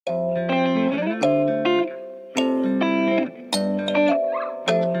Welcome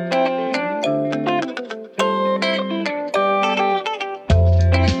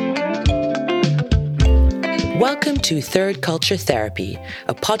to Third Culture Therapy,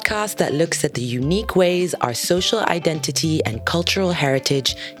 a podcast that looks at the unique ways our social identity and cultural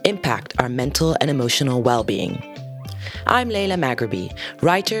heritage impact our mental and emotional well-being. I'm Layla Maghrabi,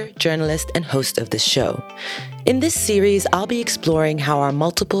 writer, journalist, and host of this show. In this series, I'll be exploring how our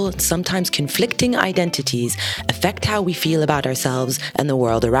multiple and sometimes conflicting identities affect how we feel about ourselves and the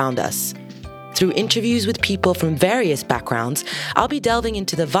world around us. Through interviews with people from various backgrounds, I'll be delving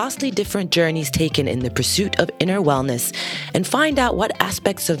into the vastly different journeys taken in the pursuit of inner wellness and find out what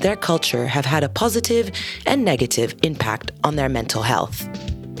aspects of their culture have had a positive and negative impact on their mental health.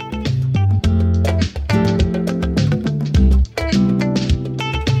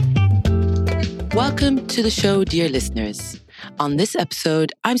 Welcome to the show, dear listeners. On this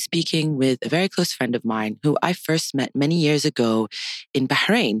episode, I'm speaking with a very close friend of mine who I first met many years ago in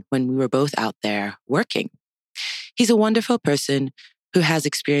Bahrain when we were both out there working. He's a wonderful person who has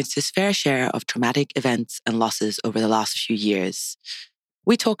experienced his fair share of traumatic events and losses over the last few years.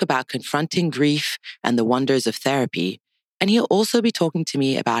 We talk about confronting grief and the wonders of therapy, and he'll also be talking to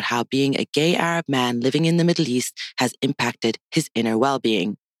me about how being a gay Arab man living in the Middle East has impacted his inner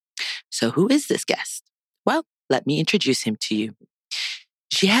well-being. So who is this guest? Well, let me introduce him to you.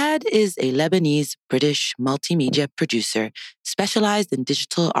 Jihad is a Lebanese-British multimedia producer specialized in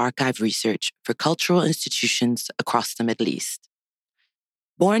digital archive research for cultural institutions across the Middle East.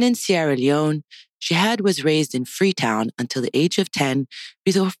 Born in Sierra Leone, Jihad was raised in Freetown until the age of 10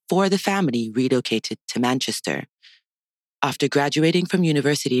 before the family relocated to Manchester. After graduating from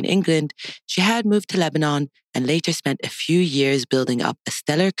university in England, Jihad moved to Lebanon and later spent a few years building up a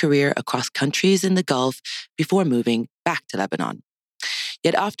stellar career across countries in the Gulf before moving back to Lebanon.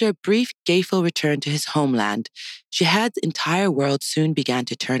 Yet after a brief gayful return to his homeland, Jihad's entire world soon began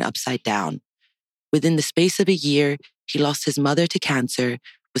to turn upside down. Within the space of a year, he lost his mother to cancer,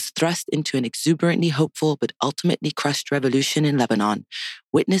 was thrust into an exuberantly hopeful but ultimately crushed revolution in Lebanon,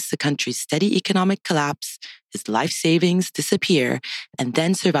 witnessed the country's steady economic collapse, his life savings disappear, and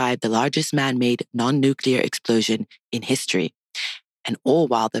then survived the largest man-made non-nuclear explosion in history. And all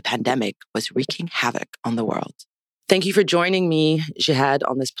while the pandemic was wreaking havoc on the world. Thank you for joining me, Jihad,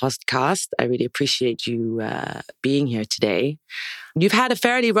 on this podcast. I really appreciate you being here today. You've had a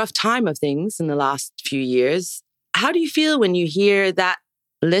fairly rough time of things in the last few years. How do you feel when you hear that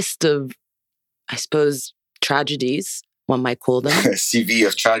list of, I suppose, tragedies, one might call them? A CV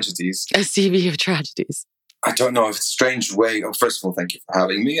of tragedies. A CV of tragedies. I don't know, a strange way. Oh, first of all, thank you for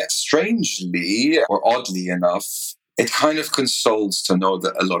having me. Strangely, or oddly enough, it kind of consoles to know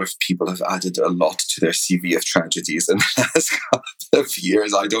that a lot of people have added a lot to their CV of tragedies in the last couple of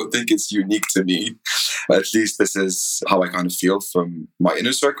years. I don't think it's unique to me. At least this is how I kind of feel from my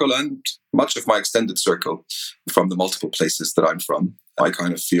inner circle and much of my extended circle from the multiple places that I'm from. I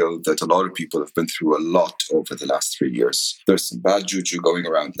kind of feel that a lot of people have been through a lot over the last 3 years. There's some bad juju going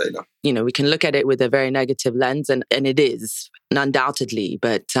around, Layla. You know, we can look at it with a very negative lens, and it is, undoubtedly.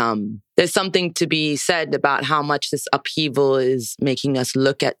 But there's something to be said about how much this upheaval is making us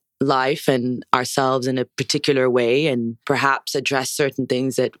look at life and ourselves in a particular way and perhaps address certain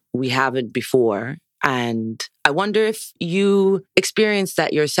things that we haven't before. And I wonder if you experienced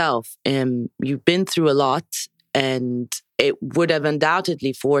that yourself. You've been through a lot, and it would have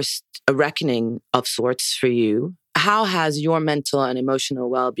undoubtedly forced a reckoning of sorts for you. How has your mental and emotional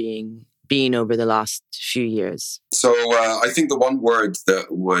well-being been over the last few years? So I think the one word that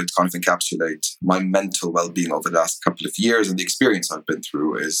would kind of encapsulate my mental well-being over the last couple of years and the experience I've been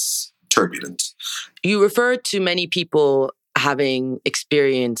through is turbulent. You referred to many people having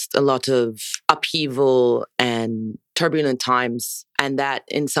experienced a lot of upheaval and turbulent times, and that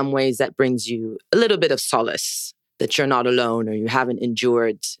in some ways that brings you a little bit of solace that you're not alone or you haven't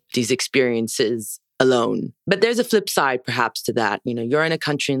endured these experiences alone. But there's a flip side perhaps to that. You know, you're in a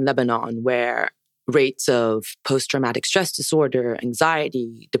country in Lebanon where rates of post-traumatic stress disorder,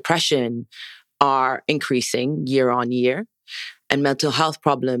 anxiety, depression are increasing year on year, and mental health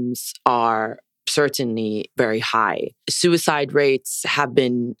problems are certainly very high. Suicide rates have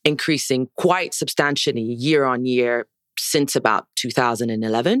been increasing quite substantially year on year since about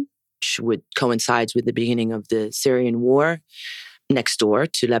 2011, which would coincide with the beginning of the Syrian war. next door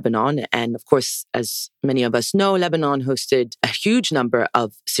to Lebanon. And of course, as many of us know, Lebanon hosted a huge number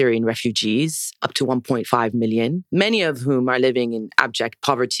of Syrian refugees, up to 1.5 million, many of whom are living in abject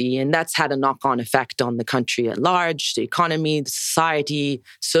poverty. And that's had a knock-on effect on the country at large, the economy, the society,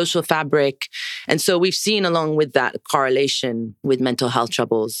 social fabric. And so we've seen along with that a correlation with mental health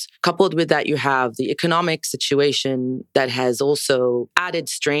troubles. Coupled with that, you have the economic situation that has also added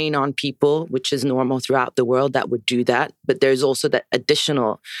strain on people, which is normal throughout the world that would do that. But there's also that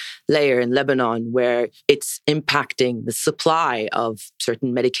additional layer in Lebanon where it's impacting the supply of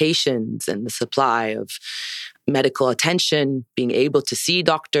certain medications and the supply of medical attention, being able to see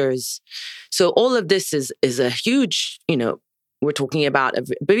doctors. So all of this is a huge, we're talking about a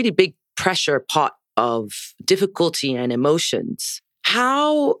really big pressure pot of difficulty and emotions.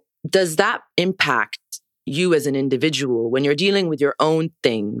 How does that impact you as an individual when you're dealing with your own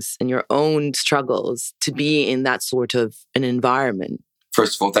things and your own struggles to be in that sort of an environment?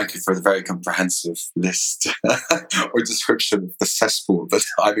 First of all, thank you for the very comprehensive list or description of the cesspool that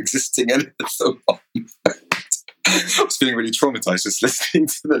I'm existing in. It's so long. I was feeling really traumatized just listening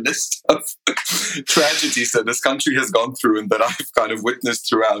to the list of tragedies that this country has gone through and that I've kind of witnessed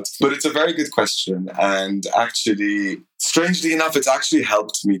throughout. But it's a very good question. And actually, strangely enough, it's actually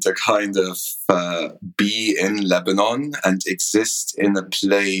helped me to kind of be in Lebanon and exist in a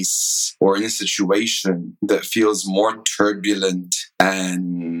place or in a situation that feels more turbulent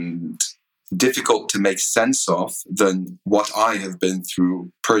and difficult to make sense of than what I have been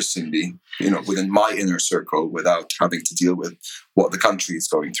through personally, within my inner circle without having to deal with what the country is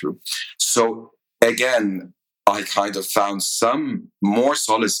going through. So again, I kind of found some more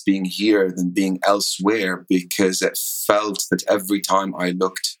solace being here than being elsewhere because it felt that every time I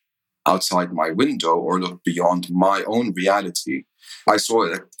looked outside my window or looked beyond my own reality, I saw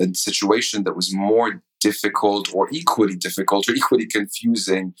a situation that was more difficult or equally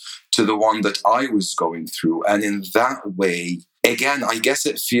confusing to the one that I was going through. And in that way, again, I guess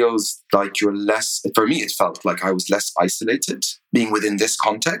it feels like for me, it felt like I was less isolated being within this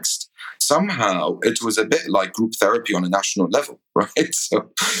context. Somehow it was a bit like group therapy on a national level, right? So,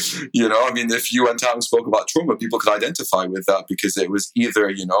 if you went out and spoke about trauma, people could identify with that because it was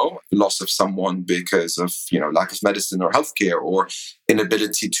either, loss of someone because of, lack of medicine or healthcare or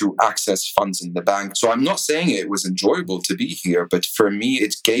inability to access funds in the bank. So I'm not saying it was enjoyable to be here, but for me,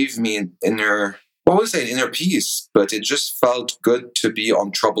 it gave me an inner peace, but it just felt good to be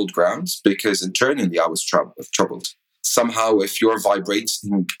on troubled grounds because internally I was troubled. Somehow, if you're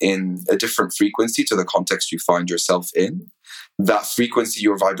vibrating in a different frequency to the context you find yourself in, that frequency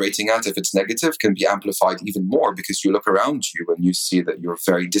you're vibrating at, if it's negative, can be amplified even more because you look around you and you see that you're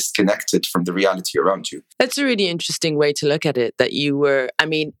very disconnected from the reality around you. That's a really interesting way to look at it, that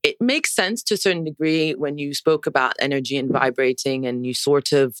it makes sense to a certain degree when you spoke about energy and vibrating, and you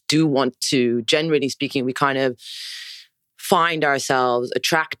sort of do want to, generally speaking, we kind of find ourselves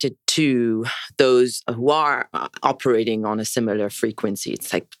attracted to those who are operating on a similar frequency.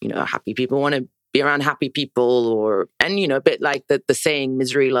 It's like, happy people want to be around happy people, a bit like the saying,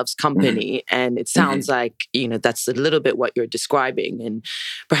 misery loves company. Mm-hmm. And it sounds like, that's a little bit what you're describing. And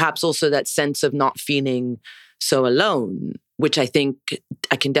perhaps also that sense of not feeling so alone, which I think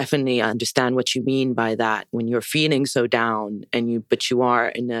I can definitely understand what you mean by that. When you're feeling so down but you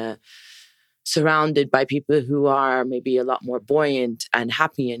are surrounded by people who are maybe a lot more buoyant and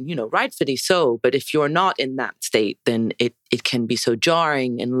happy and, rightfully so. But if you're not in that state, then it can be so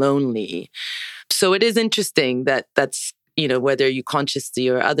jarring and lonely. So it is interesting that's, whether you consciously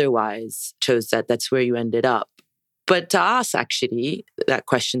or otherwise chose that's where you ended up. But to us, actually, that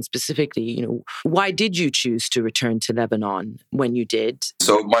question specifically, why did you choose to return to Lebanon when you did?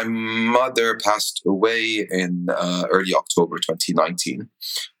 So my mother passed away in early October 2019.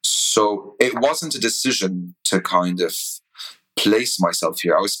 So it wasn't a decision to kind of place myself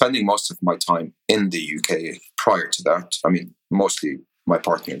here. I was spending most of my time in the UK prior to that. Mostly my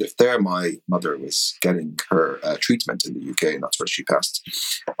partner lived there. My mother was getting her treatment in the UK, and that's where she passed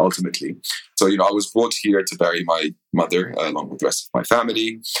ultimately. So, I was brought here to bury my mother along with the rest of my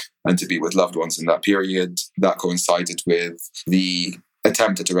family and to be with loved ones in that period. That coincided with the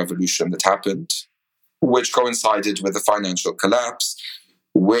attempt at a revolution that happened, which coincided with the financial collapse,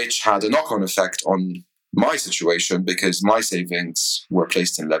 which had a knock-on effect on my situation because my savings were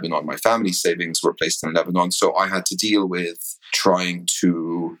placed in Lebanon, my family's savings were placed in Lebanon. So I had to deal with trying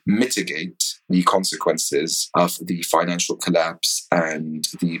to mitigate the consequences of the financial collapse and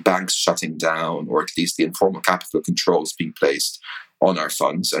the banks shutting down, or at least the informal capital controls being placed on our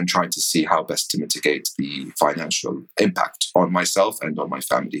funds, and trying to see how best to mitigate the financial impact on myself and on my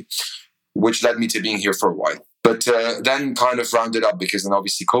family, which led me to being here for a while. But then kind of rounded up because then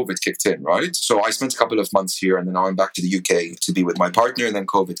obviously COVID kicked in, right? So I spent a couple of months here and then now I'm back to the UK to be with my partner and then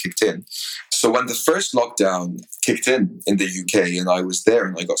COVID kicked in. So when the first lockdown kicked in the UK and I was there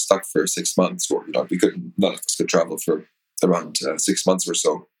and I got stuck for 6 months, or none of us could travel for around 6 months or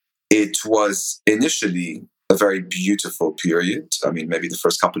so. It was initially a very beautiful period. I mean, maybe the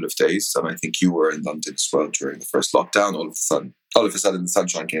first couple of days, and I think you were in London as well during the first lockdown. All of a sudden the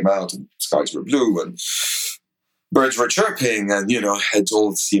sunshine came out and skies were blue and birds were chirping and, it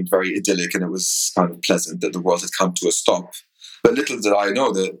all seemed very idyllic and it was kind of pleasant that the world had come to a stop. But little did I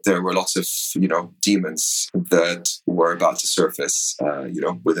know that there were lots of, demons that were about to surface,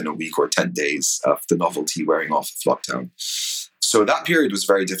 within a week or 10 days of the novelty wearing off of lockdown. So that period was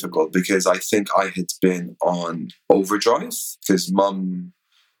very difficult because I think I had been on overdrive because mum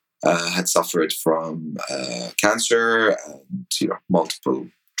had suffered from cancer and, multiple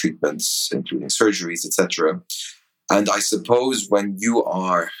treatments, including surgeries, etc. And I suppose when you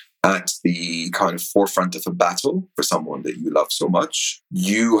are at the kind of forefront of a battle for someone that you love so much,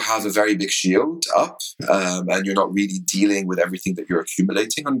 you have a very big shield up and you're not really dealing with everything that you're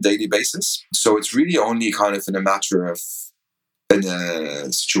accumulating on a daily basis. So it's really only kind of in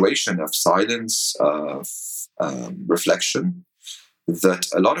a situation of silence, of reflection, that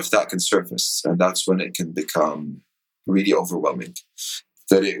a lot of that can surface. And that's when it can become really overwhelming.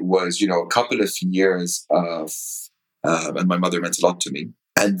 That it was, a couple of years of, and my mother meant a lot to me.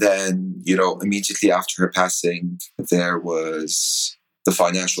 And then, immediately after her passing, there was the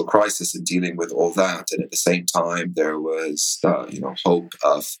financial crisis and dealing with all that. And at the same time, there was the, hope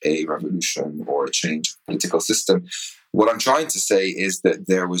of a revolution or a change of political system. What I'm trying to say is that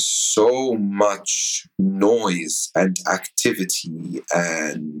there was so much noise and activity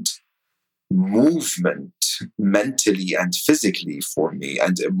and movement mentally and physically for me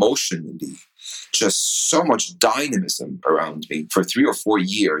and emotionally, just so much dynamism around me for 3 or 4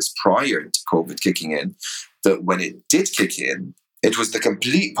 years prior to COVID kicking in, that when it did kick in, it was the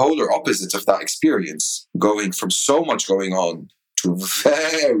complete polar opposite of that experience, going from so much going on to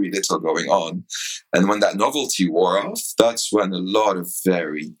very little going on. And when that novelty wore off, that's when a lot of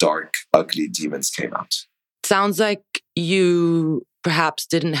very dark, ugly demons came out. Sounds like you perhaps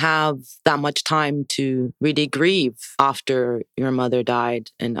didn't have that much time to really grieve after your mother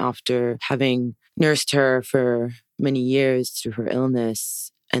died and after having nursed her for many years through her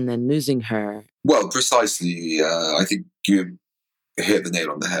illness and then losing her. Well, precisely. I think you hit the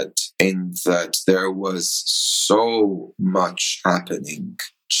nail on the head in that there was so much happening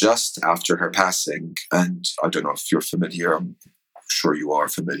just after her passing. And I don't know if you're familiar, I'm sure you are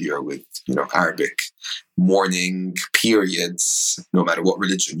familiar with, Arabic mourning periods, no matter what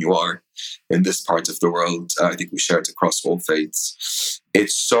religion you are in this part of the world. I think we share it across all faiths.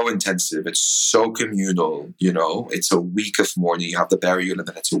 It's so intensive. It's so communal, It's a week of mourning. You have the burial and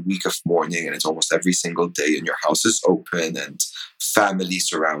then it's a week of mourning and it's almost every single day and your house is open and family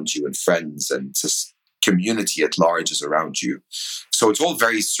surround you and friends and just community at large is around you. So it's all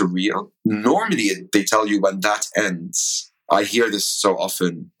very surreal. Normally they tell you when that ends. I hear this so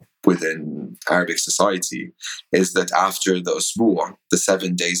often within Arabic society, is that after the usbu', the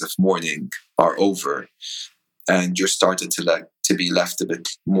 7 days of mourning are over, and you're started to be left a bit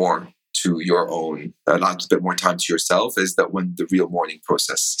more to your own, a bit more time to yourself, is that when the real mourning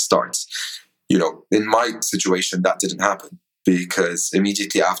process starts. In my situation, that didn't happen because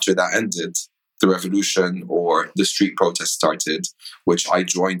immediately after that ended, the revolution or the street protest started, which I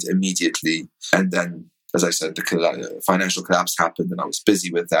joined immediately, and then, as I said, the financial collapse happened and I was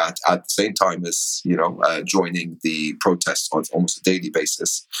busy with that at the same time as, joining the protests on almost a daily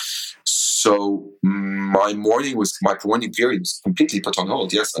basis. So my mourning period was completely put on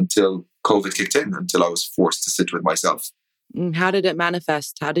hold, yes, until COVID kicked in, until I was forced to sit with myself. How did it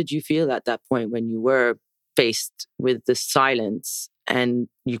manifest? How did you feel at that point when you were faced with the silence and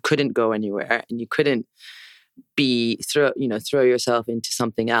you couldn't go anywhere and you couldn't throw yourself into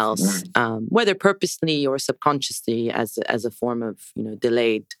something else, whether purposely or subconsciously, as a form of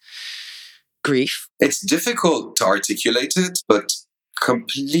delayed grief? It's difficult to articulate it, but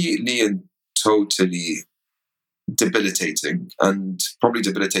completely and totally debilitating. And probably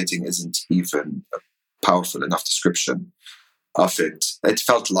debilitating isn't even a powerful enough description of it. It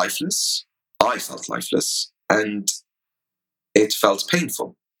felt lifeless. I felt lifeless, and it felt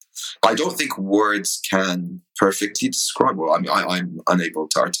painful. I don't think words can perfectly describe. Well, I mean, I'm unable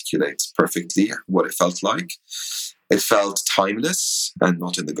to articulate perfectly what it felt like. It felt timeless, and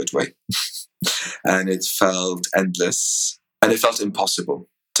not in the good way. And it felt endless, and it felt impossible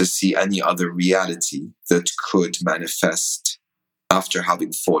to see any other reality that could manifest after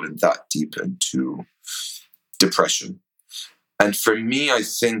having fallen that deep into depression. And for me, I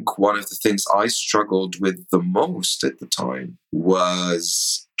think one of the things I struggled with the most at the time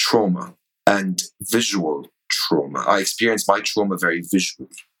was trauma and visual trauma. I experienced my trauma very visually.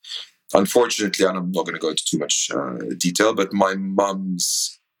 Unfortunately, and I'm not going to go into too much detail, but my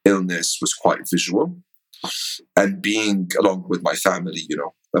mum's illness was quite visual. And being, along with my family,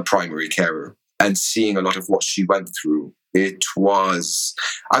 a primary carer, and seeing a lot of what she went through, it was,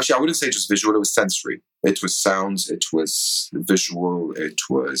 actually, I wouldn't say just visual, it was sensory. It was sounds, it was visual, it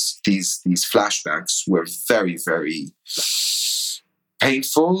was these flashbacks were very, very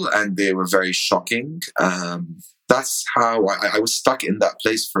painful, and they were very shocking. That's how I was stuck in that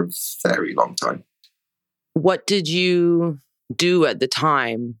place for a very long time. What did you do at the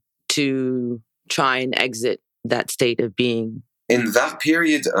time to try and exit that state of being? In that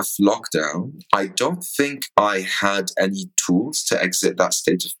period of lockdown, I don't think I had any tools to exit that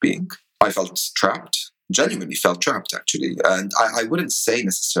state of being. I felt trapped, genuinely felt trapped, actually. And I wouldn't say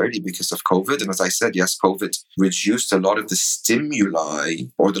necessarily because of COVID. And as I said, yes, COVID reduced a lot of the stimuli,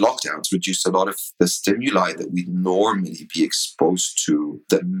 or the lockdowns reduced a lot of the stimuli that we'd normally be exposed to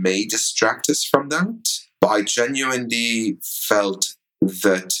that may distract us from that. But I genuinely felt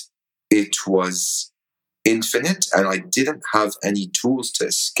that it was infinite, and I didn't have any tools to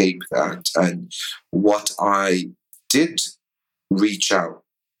escape that. And what I did reach out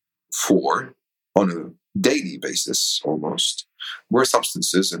for on a daily basis almost were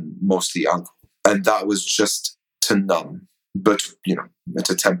substances, and mostly alcohol. And that was just to numb. But,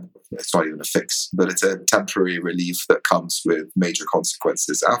 it's not even a fix, but it's a temporary relief that comes with major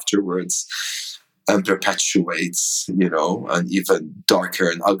consequences afterwards, and perpetuates, an even darker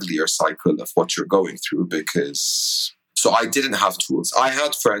and uglier cycle of what you're going through. So I didn't have tools. I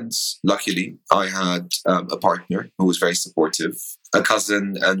had friends, luckily. I had a partner who was very supportive. A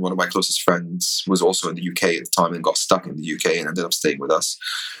cousin and one of my closest friends was also in the UK at the time and got stuck in the UK and ended up staying with us.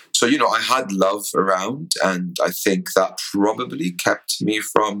 So, I had love around, and I think that probably kept me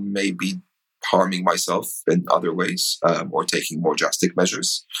from maybe harming myself in other ways, or taking more drastic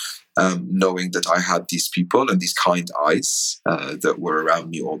measures. Knowing that I had these people and these kind eyes that were around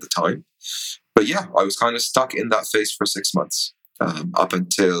me all the time. But yeah, I was kind of stuck in that phase for 6 months, up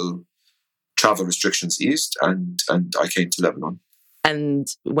until travel restrictions eased and I came to Lebanon. And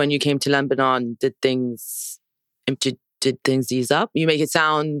when you came to Lebanon, did things ease up? You make it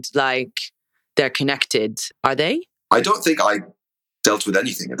sound like they're connected. Are they? I don't think I dealt with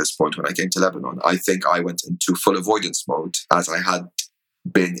anything at this point when I came to Lebanon. I think I went into full avoidance mode, as I had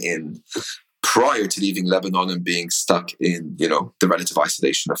been in prior to leaving Lebanon and being stuck in, the relative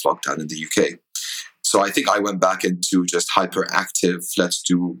isolation of lockdown in the UK. So I think I went back into just hyperactive, let's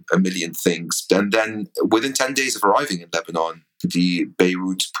do a million things. And then within 10 days of arriving in Lebanon, the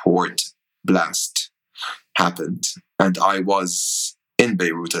Beirut port blast happened. And I was in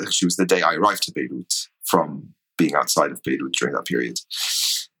Beirut. Actually, it was the day I arrived to Beirut from being outside of Beirut during that period.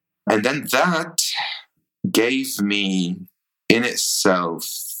 And then that gave me, in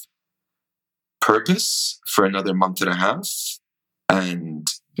itself, purpose for another month and a half, and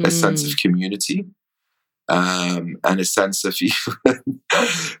a sense of community, and a sense of even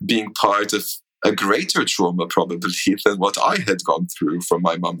being part of a greater trauma probably than what I had gone through from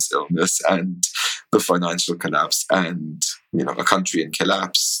my mum's illness and the financial collapse and, a country in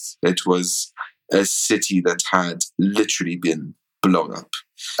collapse. It was a city that had literally been blown up.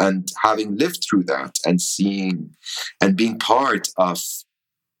 And having lived through that and seeing and being part of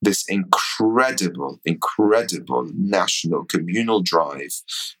this incredible national communal drive,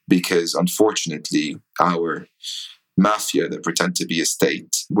 because unfortunately our mafia that pretend to be a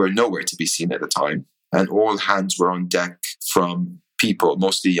state were nowhere to be seen at the time, and all hands were on deck from people,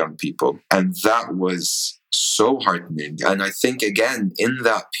 mostly young people. And that was so heartening. And I think, again, in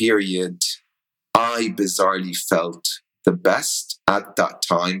that period, I bizarrely felt the best at that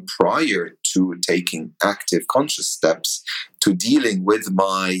time, prior to taking active, conscious steps to dealing with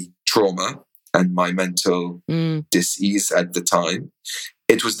my trauma and my mental dis-ease at the time.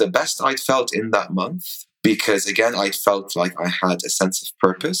 It was the best I'd felt in that month, because again, I felt like I had a sense of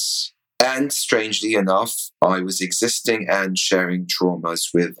purpose. And strangely enough, I was existing and sharing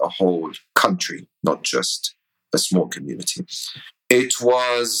traumas with a whole country, not just a small community. It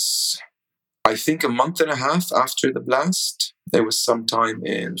was, I think, a month and a half after the blast. There was sometime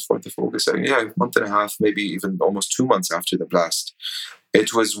in 4th of August. A month and a half, maybe even almost 2 months after the blast.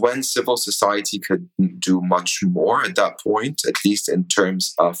 It was when civil society could do much more at that point, at least in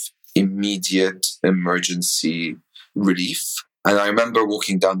terms of immediate emergency relief. And I remember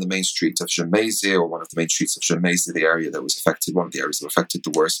walking down the main street of Jemmaise, or one of the main streets of Jemmaise, the area that was affected, one of the areas that were affected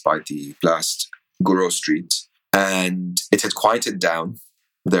the worst by the blast, Guru Street. And it had quieted down.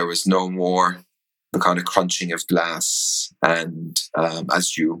 There was no more the kind of crunching of glass and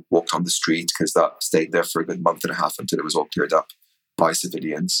as you walked on the street, because that stayed there for a good month and a half until it was all cleared up by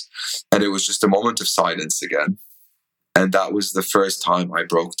civilians. And it was just a moment of silence again. And that was the first time I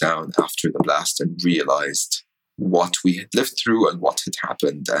broke down after the blast and realized what we had lived through and what had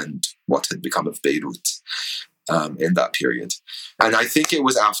happened and what had become of Beirut in that period. And I think it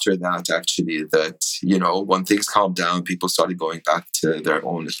was after that, actually, that, when things calmed down, people started going back to their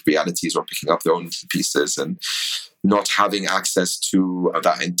own little realities or picking up their own little pieces and not having access to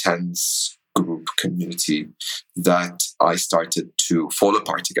that intense group community, that I started to fall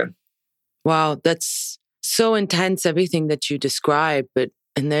apart again. Wow, that's so intense, everything that you described,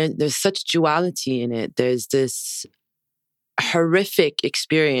 and there's such duality in it. There's this horrific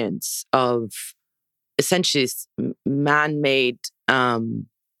experience of essentially man-made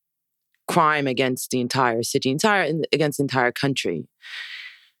crime against the entire city, against the entire country.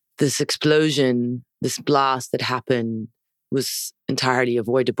 This explosion, this blast that happened was entirely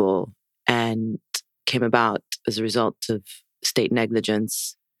avoidable and came about as a result of state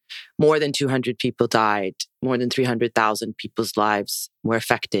negligence. More than 200 people died. More than 300,000 people's lives were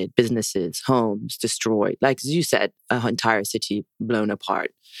affected. Businesses, homes destroyed. Like as you said, an entire city blown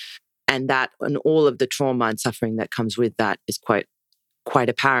apart. And all of the trauma and suffering that comes with that is quite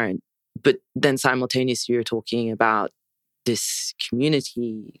apparent. But then simultaneously, you're talking about this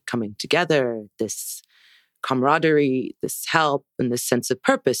community coming together, this camaraderie, this help, and this sense of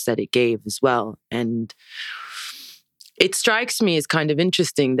purpose that it gave as well. And it strikes me as kind of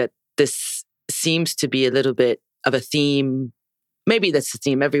interesting that this seems to be a little bit of a theme. Maybe that's the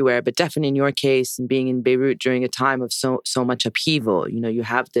theme everywhere, but definitely in your case, and being in Beirut during a time of so much upheaval. You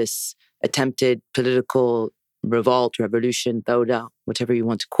have this attempted political revolt, revolution, thawda, whatever you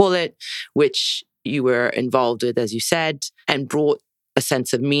want to call it, which you were involved with, as you said, and brought a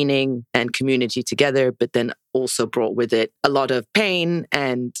sense of meaning and community together, but then also brought with it a lot of pain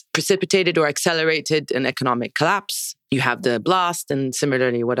and precipitated or accelerated an economic collapse. You have the blast and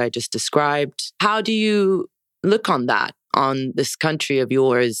similarly what I just described. How do you look on that, on this country of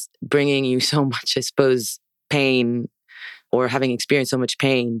yours, bringing you so much, I suppose, pain or having experienced so much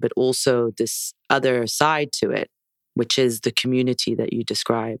pain, but also this other side to it, which is the community that you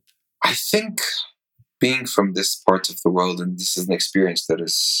describe? I think being from this part of the world, and this is an experience that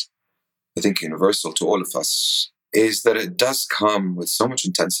is, I think, universal to all of us, is that it does come with so much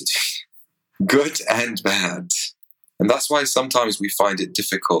intensity, good and bad. And that's why sometimes we find it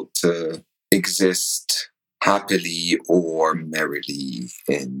difficult to exist happily or merrily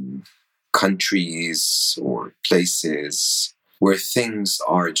in countries or places where things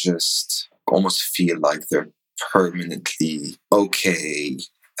are just almost feel like they're permanently okay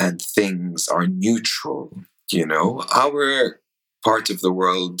and things are neutral. Our part of the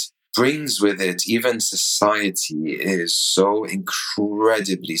world brings with it, even society is so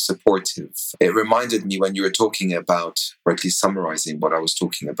incredibly supportive. It reminded me when you were talking about, or at least summarizing what I was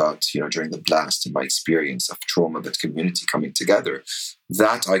talking about, during the blast and my experience of trauma, but community coming together,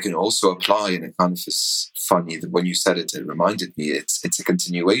 that I can also apply in a kind of funny, that when you said it, it reminded me it's a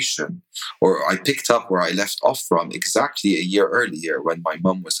continuation, or I picked up where I left off from exactly a year earlier when my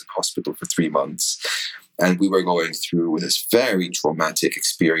mum was in hospital for 3 months. And we were going through this very traumatic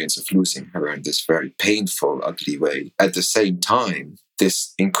experience of losing her in this very painful, ugly way. At the same time,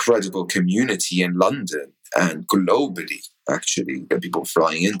 this incredible community in London and globally, actually, and people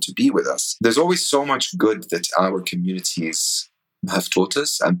flying in to be with us. There's always so much good that our communities have taught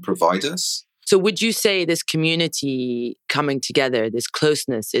us and provide us. So would you say this community coming together, this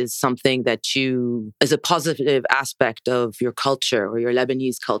closeness, is something that you, as a positive aspect of your culture or your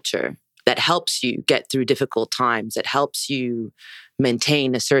Lebanese culture, that helps you get through difficult times, that helps you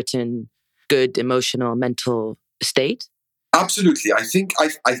maintain a certain good emotional, mental state? Absolutely. I think I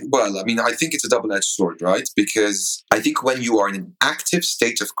think it's a double-edged sword, right? Because I think when you are in an active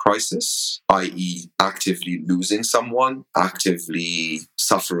state of crisis, i.e. actively losing someone, actively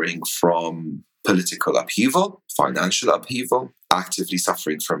suffering from political upheaval, financial upheaval, actively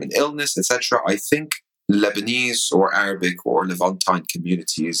suffering from an illness, etc., I think Lebanese or Arabic or Levantine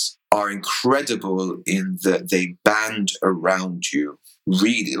communities are incredible in that they band around you,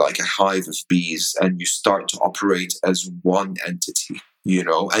 really like a hive of bees, and you start to operate as one entity,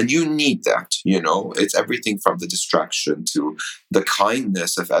 and you need that, it's everything from the distraction to the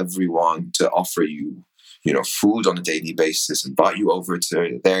kindness of everyone to offer you, food on a daily basis, invite you over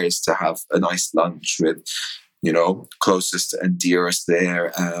to theirs to have a nice lunch with, closest and dearest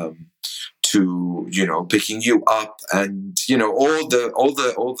there, to, picking you up, and, all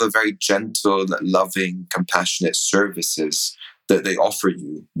the very gentle, loving, compassionate services that they offer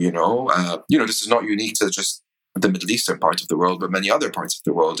you. This is not unique to just the Middle Eastern part of the world, but many other parts of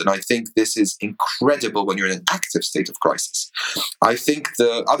the world. And I think this is incredible when you're in an active state of crisis. I think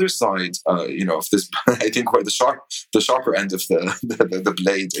the other side, of this, I think where the sharper end of the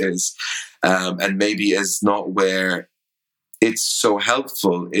blade is, and maybe is not where it's so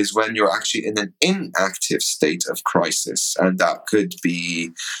helpful, is when you're actually in an inactive state of crisis. And that could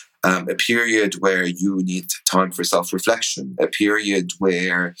be a period where you need time for self-reflection, a period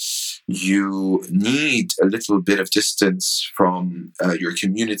where you need a little bit of distance from your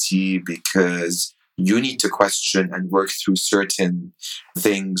community because you need to question and work through certain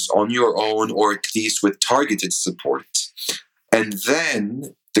things on your own, or at least with targeted support. And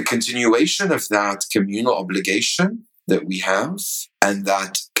then the continuation of that communal obligation that we have and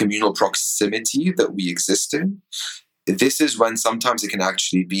that communal proximity that we exist in, this is when sometimes it can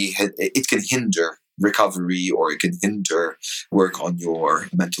hinder recovery, or it can hinder work on your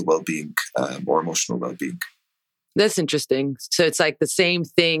mental well-being or emotional well-being. That's interesting. So it's like the same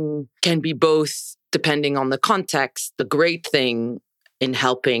thing can be both, depending on the context, the great thing in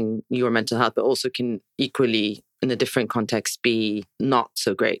helping your mental health, but also can equally, in a different context, be not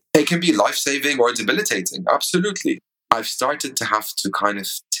so great. It can be life-saving or debilitating. Absolutely. I've started to have to kind of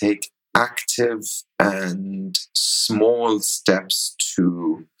take active and small steps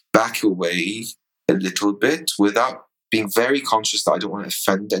to back away a little bit without being very conscious that I don't want to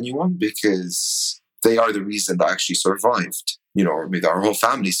offend anyone, because they are the reason that I actually survived, or maybe our whole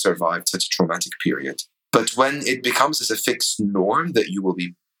family survived such a traumatic period. But when it becomes as a fixed norm that you will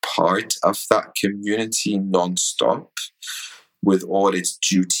be part of that community nonstop with all its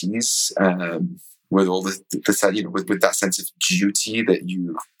duties, with all with that sense of duty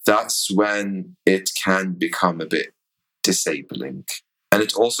that's when it can become a bit disabling. And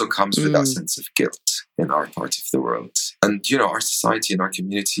it also comes with that sense of guilt in our part of the world. And, our society and our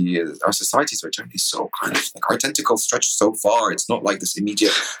community, our societies are generally so kind of like, our tentacles stretch so far. It's not like this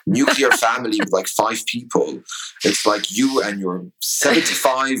immediate nuclear family with like 5 people. It's like you and your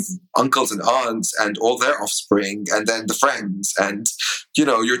 75 uncles and aunts and all their offspring, and then the friends. And,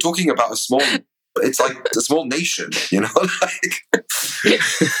 you're talking about it's like a small nation,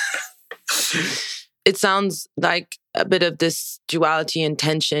 It sounds like a bit of this duality and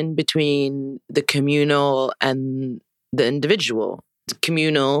tension between the communal and the individual. The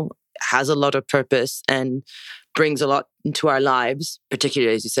communal has a lot of purpose and brings a lot into our lives,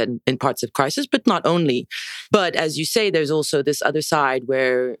 particularly, as you said, in parts of crisis, but not only. But as you say, there's also this other side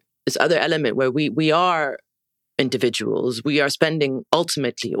this other element where we are individuals. We are spending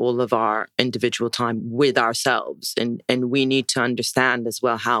ultimately all of our individual time with ourselves. And we need to understand as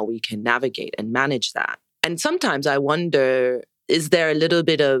well how we can navigate and manage that. And sometimes I wonder, is there a little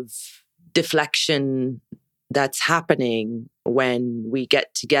bit of deflection that's happening when we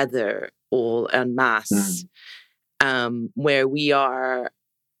get together all en masse, where we are,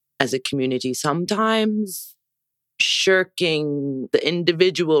 as a community, sometimes shirking the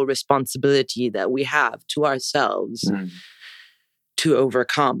individual responsibility that we have to ourselves to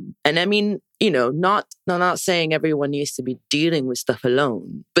overcome. And I mean, not saying everyone needs to be dealing with stuff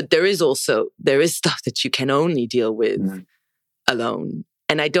alone, but there is stuff that you can only deal with alone.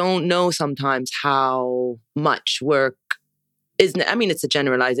 And I don't know sometimes how much work is, it's a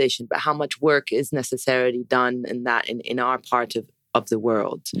generalization, but how much work is necessarily done in our part of the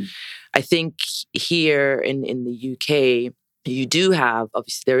world. I think here in the UK, you do have,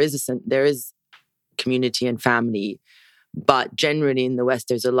 obviously there is community and family, but generally in the West,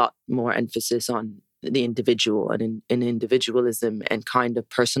 there's a lot more emphasis on the individual and in individualism and kind of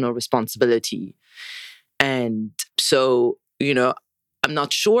personal responsibility. And so, I'm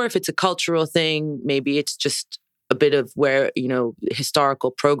not sure if it's a cultural thing. Maybe it's just a bit of where,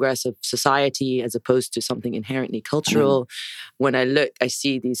 historical progress of society as opposed to something inherently cultural. When I look, I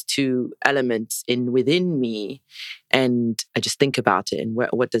see these two elements within me, and I just think about it and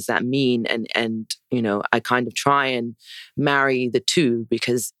what does that mean? And I kind of try and marry the two,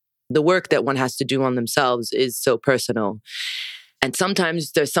 because the work that one has to do on themselves is so personal. And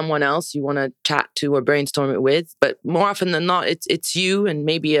sometimes there's someone else you want to chat to or brainstorm it with, but more often than not, it's you and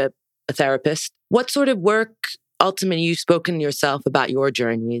maybe a therapist. What sort of work, ultimately, you've spoken yourself about your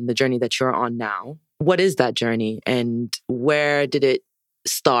journey and the journey that you're on now. What is that journey, and where did it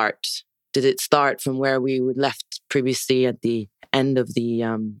start? Did it start from where we left previously at the end of the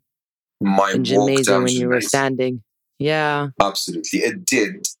my walk down when you were standing? Yeah. Absolutely, it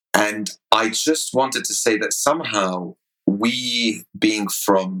did. And I just wanted to say that somehow we being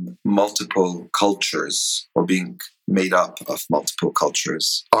from multiple cultures or being made up of multiple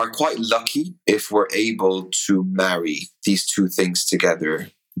cultures are quite lucky if we're able to marry these two things together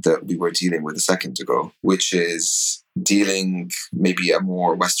that we were dealing with a second ago, which is dealing maybe a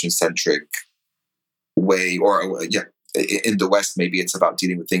more Western-centric way, or in the West, maybe it's about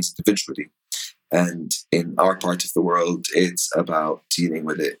dealing with things individually. And in our part of the world, it's about dealing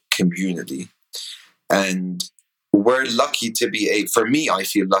with it communally. And we're lucky to be for me, I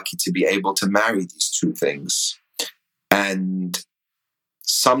feel lucky to be able to marry these two things. And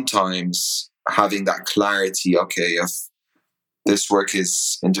sometimes having that clarity, okay, if this work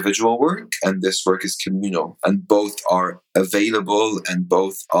is individual work and this work is communal, and both are available and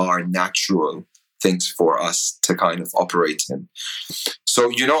both are natural things for us to kind of operate in.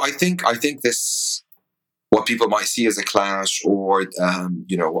 So, I think this, what people might see as a clash, or,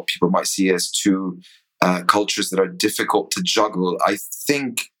 what people might see as two cultures that are difficult to juggle. I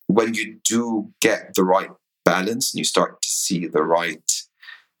think when you do get the right balance and you start to see the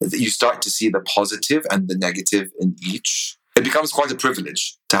positive and the negative in each, it becomes quite a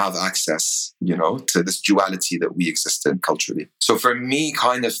privilege to have access, to this duality that we exist in culturally. So for me,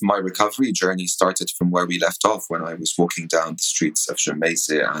 kind of my recovery journey started from where we left off when I was walking down the streets of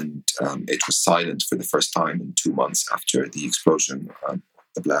Jamaica, and it was silent for the first time in 2 months after the explosion,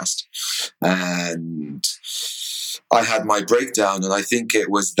 the blast. And I had my breakdown, and I think it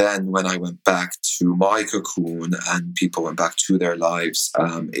was then when I went back to my cocoon and people went back to their lives,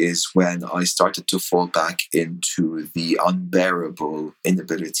 is when I started to fall back into the unbearable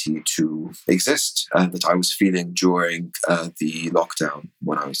inability to exist that I was feeling during the lockdown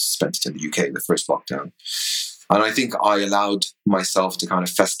when I spent it in the UK, the first lockdown. And I think I allowed myself to kind of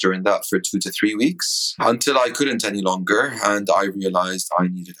fester in that for 2 to 3 weeks until I couldn't any longer. And I realized I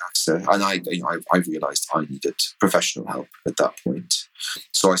needed access. And I realized I needed professional help at that point.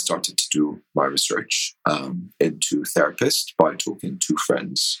 So I started to do my research into therapist by talking to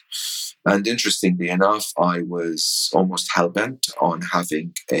friends. And interestingly enough, I was almost hell-bent on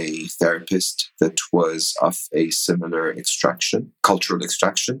having a therapist that was of a similar cultural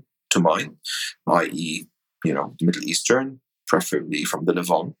extraction to mine, i.e., Middle Eastern, preferably from the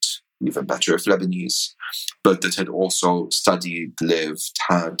Levant, even better if Lebanese, but that had also studied, lived,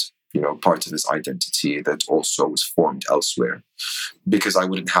 had, part of his identity that also was formed elsewhere, because I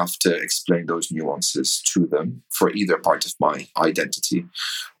wouldn't have to explain those nuances to them for either part of my identity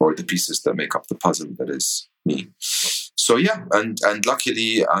or the pieces that make up the puzzle that is me. So yeah, and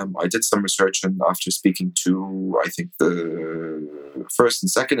luckily I did some research, and after speaking to, I think, the first and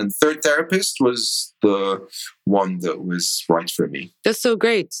second and third therapist was the one that was right for me. That's so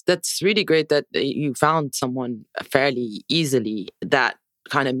great. That's really great that you found someone fairly easily that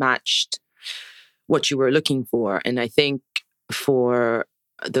kind of matched what you were looking for. And I think for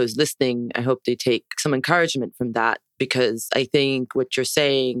those listening, I hope they take some encouragement from that, because I think what you're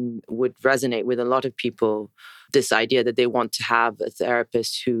saying would resonate with a lot of people. This idea that they want to have a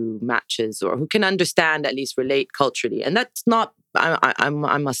therapist who matches or who can understand, at least relate culturally. And that's not, I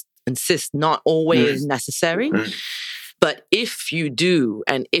must insist, not always necessary. But if you do,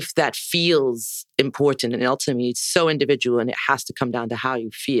 and if that feels important, and ultimately it's so individual and it has to come down to how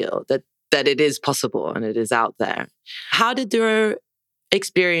you feel, that it is possible and it is out there. How did your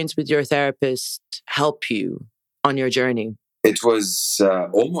experience with your therapist help you on your journey? It was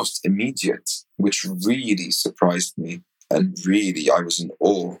almost immediate, which really surprised me. And really, I was in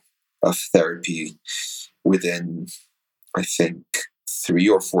awe of therapy within, I think, 3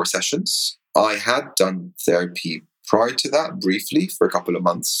 or 4 sessions. I had done therapy prior to that, briefly, for a couple of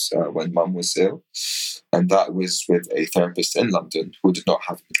months when Mum was ill. And that was with a therapist in London who did not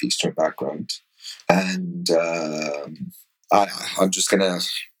have a Middle Eastern background. And I'm just going to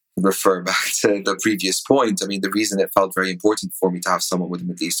refer back to the previous point. I mean, the reason it felt very important for me to have someone with a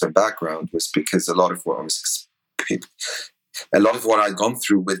Middle Eastern background was because a lot of what I'd gone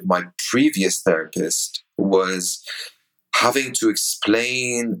through with my previous therapist was having to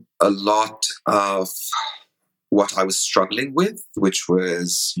explain a lot of what I was struggling with, which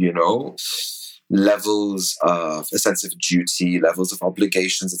was, levels of a sense of duty, levels of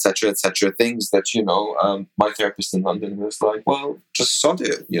obligations, etc., things that, my therapist in London was like, well, just sod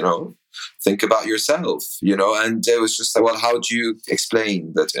it, think about yourself, and it was just like, well, how do you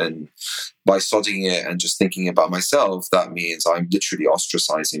explain that? And by sodding it and just thinking about myself, that means I'm literally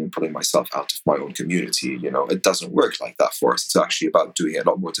ostracizing and pulling myself out of my own community. It doesn't work like that for us. It's actually about doing it a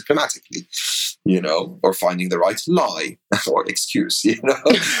lot more diplomatically. or finding the right lie or excuse, to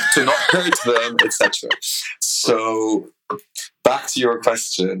not hurt them, etc. So back to your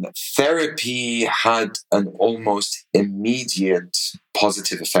question, therapy had an almost immediate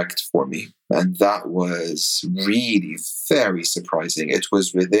positive effect for me. And that was really very surprising. It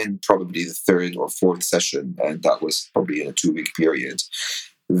was within probably the third or fourth session, and that was probably in a 2-week period,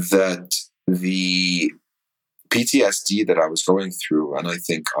 that the PTSD that I was going through, and I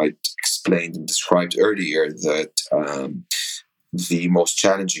think I explained and described earlier that the most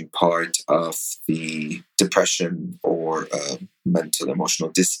challenging part of the depression or mental emotional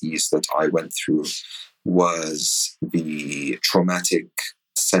dis-ease that I went through was the traumatic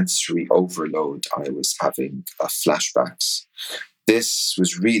sensory overload I was having, flashbacks. This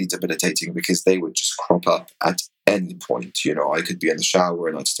was really debilitating because they would just crop up at any point. I could be in the shower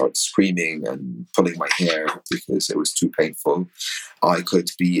and I'd start screaming and pulling my hair because it was too painful. I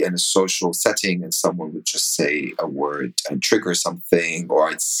could be in a social setting and someone would just say a word and trigger something, or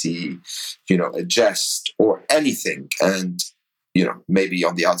I'd see, a jest or anything. And, maybe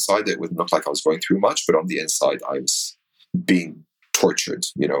on the outside it wouldn't look like I was going through much, but on the inside I was being tortured,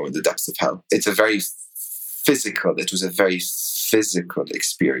 in the depths of hell. It was a very physical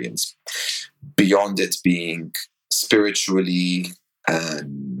experience. Beyond it being spiritually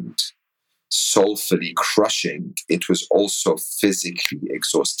and soulfully crushing, it was also physically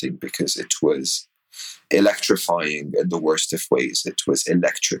exhausting because it was electrifying in the worst of ways. It was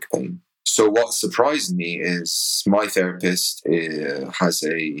electric pain. So what surprised me is my therapist has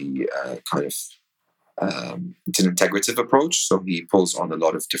a kind of it's an integrative approach. So he pulls on a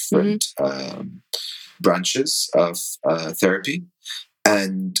lot of different branches of therapy.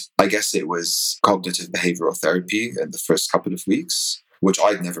 And I guess it was cognitive behavioral therapy in the first couple of weeks, which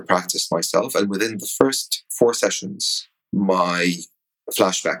I'd never practiced myself. And within the first 4 sessions, my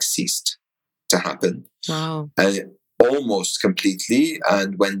flashbacks ceased to happen. Wow. And almost completely.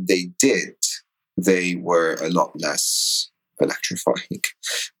 And when they did, they were a lot less electrifying.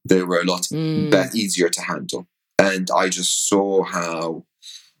 They were a lot easier to handle. And I just saw how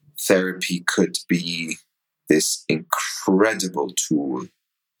therapy could be this incredible tool.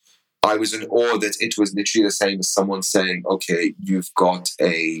 I was in awe that it was literally the same as someone saying, okay, you've got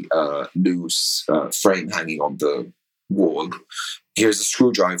a loose frame hanging on the wall. Here's a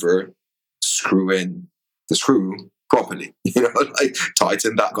screwdriver. Screw in the screw properly.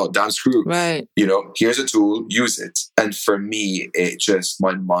 Tighten that goddamn screw. Right. Here's a tool, use it. And for me,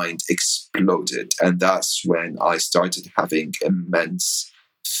 my mind exploded. And that's when I started having immense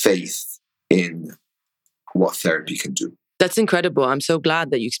faith in what therapy can do. That's incredible. I'm so glad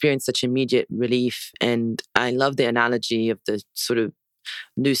that you experienced such immediate relief. And I love the analogy of the sort of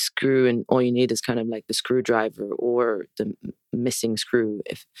loose screw, and all you need is kind of like the screwdriver or the missing screw.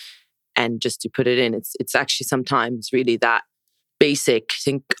 And just to put it in, it's actually sometimes really that basic. I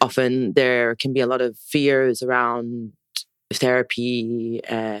think often there can be a lot of fears around therapy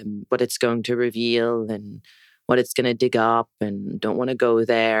and what it's going to reveal and what it's going to dig up, and don't want to go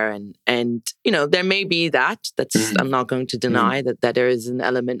there. And there may be that's I'm not going to deny that there is an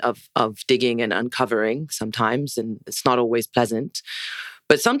element of digging and uncovering sometimes, and it's not always pleasant.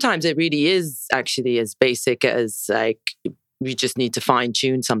 But sometimes it really is actually as basic as like, you just need to fine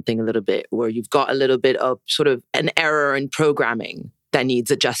tune something a little bit, or you've got a little bit of sort of an error in programming that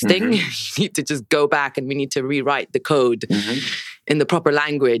needs adjusting. You need to just go back and we need to rewrite the code in the proper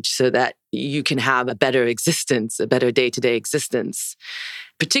language so that you can have a better existence, a better day-to-day existence,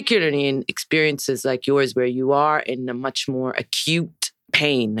 particularly in experiences like yours where you are in a much more acute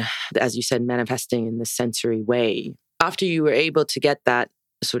pain, as you said, manifesting in this sensory way. After you were able to get that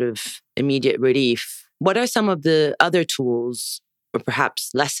sort of immediate relief, what are some of the other tools or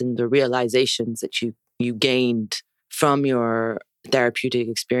perhaps lessons or realizations that you gained from your therapeutic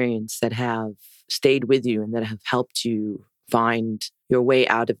experience that have stayed with you and that have helped you find your way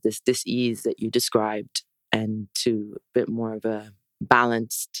out of this dis-ease that you described and to a bit more of a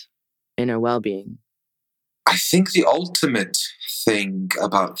balanced inner well-being? I think the ultimate thing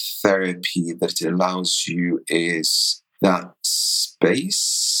about therapy that it allows you is that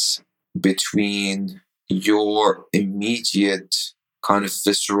space between your immediate kind of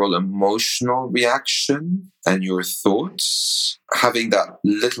visceral emotional reaction and your thoughts, having that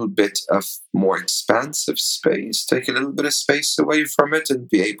little bit of more expansive space, take a little bit of space away from it and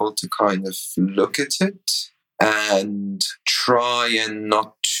be able to kind of look at it and try and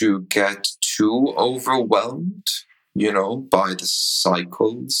not to get too overwhelmed, by the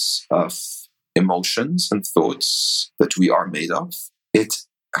cycles of emotions and thoughts that we are made of. It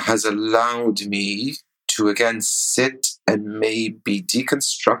has allowed me to again sit and maybe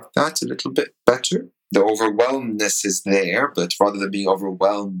deconstruct that a little bit better. The overwhelmness is there, but rather than being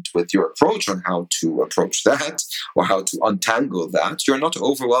overwhelmed with your approach on how to approach that or how to untangle that, you're not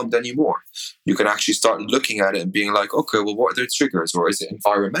overwhelmed anymore. You can actually start looking at it and being like, okay, well, what are the triggers? Or is it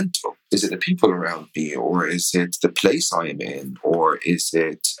environmental? Is it the people around me? Or is it the place I am in? Or is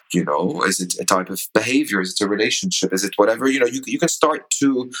it, is it a type of behavior? Is it a relationship? Is it whatever? You can start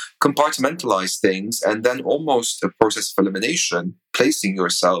to compartmentalize things, and then almost a process of elimination, placing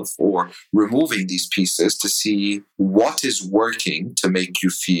yourself or removing these pieces to see what is working to make you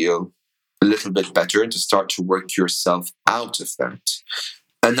feel a little bit better and to start to work yourself out of that.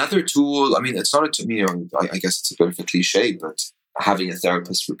 Another tool, it's not to me, I guess it's a bit of a cliche, but having a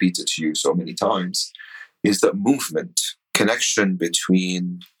therapist repeat it to you so many times, is that movement, connection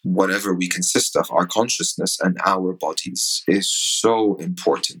between whatever we consist of, our consciousness and our bodies, is so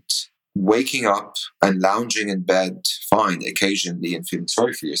important. Waking up and lounging in bed, fine, occasionally, and feeling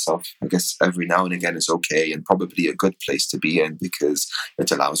sorry for yourself, I guess every now and again is okay, and probably a good place to be in, because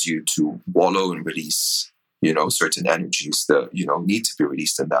it allows you to wallow and release, certain energies that, need to be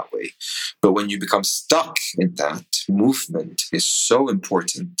released in that way. But when you become stuck in that, movement is so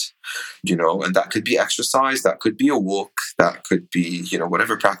important, and that could be exercise, that could be a walk, that could be,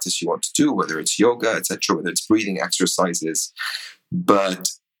 whatever practice you want to do, whether it's yoga, etc., whether it's breathing exercises. But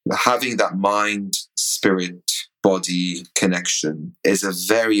having that mind, spirit, body connection is a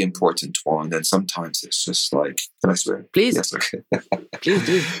very important one. And sometimes it's just like, can I swear? Please. Yes, okay. Please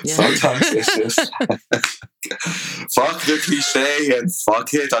do. Yeah. Sometimes it's just fuck the cliche and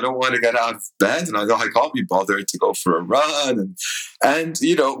fuck it. I don't want to get out of bed, and I can't be bothered to go for a run. And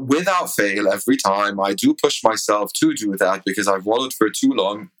without fail, every time I do push myself to do that because I've wallowed for too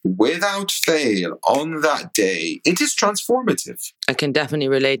long, without fail, on that day, it is transformative. I can definitely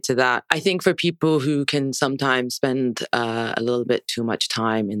relate to that. I think for people who can sometimes spend a little bit too much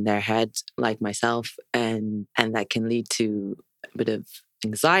time in their heads, like myself, and that can lead to a bit of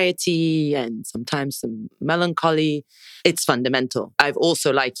anxiety and sometimes some melancholy, it's fundamental. I've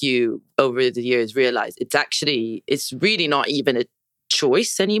also, like you, over the years realized it's really not even a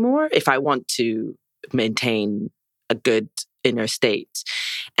choice anymore if I want to maintain a good inner state.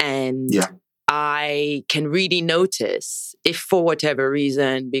 And I can really notice if for whatever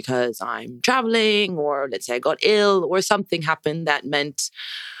reason, because I'm traveling, or let's say I got ill or something happened that meant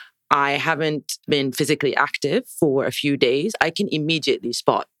I haven't been physically active for a few days, I can immediately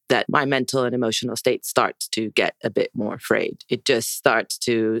spot that my mental and emotional state starts to get a bit more frayed. It just starts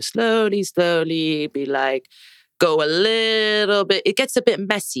to slowly be like, go a little bit. It gets a bit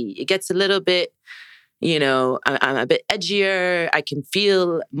messy. It gets a little bit, I'm a bit edgier. I can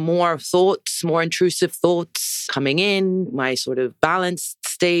feel more thoughts, more intrusive thoughts coming in. My sort of balanced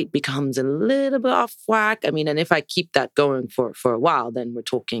state becomes a little bit off whack. And if I keep that going for a while, then we're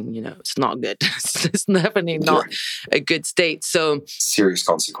talking, it's not good. It's definitely not a good state. So serious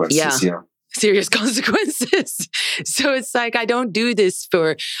consequences. Yeah. Serious consequences. So it's like, I don't do this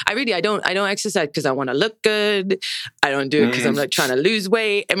I don't exercise because I want to look good. I don't do it because I'm like trying to lose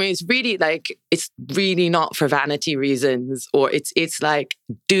weight. It's really like, it's really not for vanity reasons, or it's like,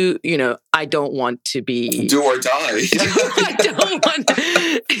 I don't want to be. Do or die. I don't want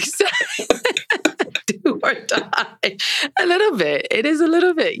to. Do or die. A little bit. It is a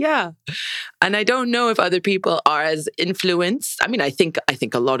little bit, yeah. And I don't know if other people are as influenced. I think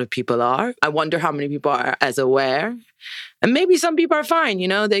a lot of people are. I wonder how many people are as aware. And maybe some people are fine,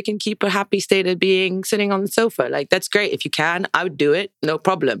 they can keep a happy state of being sitting on the sofa. Like, that's great. If you can, I would do it. No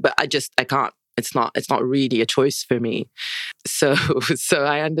problem. But I can't. It's not really a choice for me. So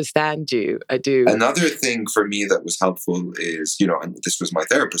I understand you. I do. Another thing for me that was helpful is, and this was my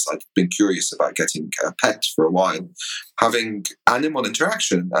therapist, I've been curious about getting a pet for a while, having animal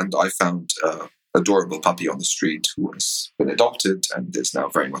interaction. And I found an adorable puppy on the street who has been adopted and is now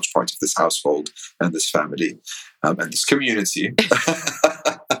very much part of this household and this family and this community.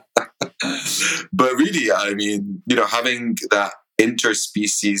 But really, having that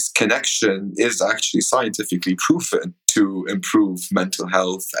interspecies connection is actually scientifically proven to improve mental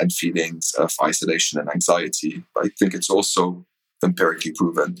health and feelings of isolation and anxiety. I think it's also empirically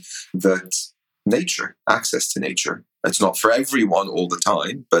proven that access to nature, it's not for everyone all the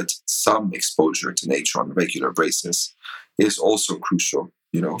time, but some exposure to nature on a regular basis is also crucial,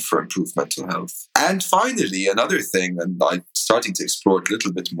 for improved mental health. And finally, another thing, and I'm starting to explore it a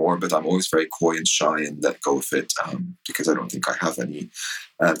little bit more, but I'm always very coy and shy and let go of it because I don't think I have any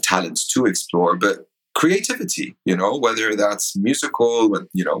talents to explore, but creativity, whether that's musical,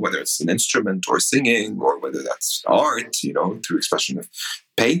 whether it's an instrument or singing, or whether that's art, through expression of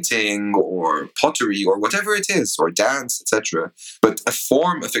painting or pottery or whatever it is, or dance, etc. But a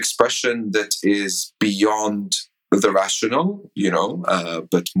form of expression that is beyond the rational,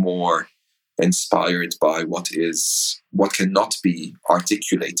 but more inspired by what cannot be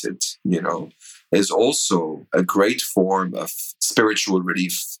articulated, is also a great form of spiritual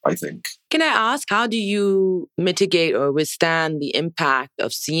relief, I think. Can I ask, how do you mitigate or withstand the impact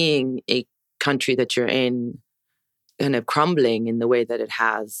of seeing a country that you're in kind of crumbling in the way that it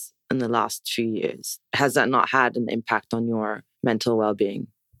has in the last few years? Has that not had an impact on your mental well-being?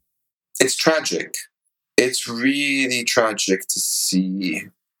 It's tragic. It's really tragic to see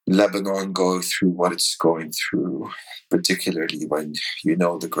Lebanon go through what it's going through, particularly when you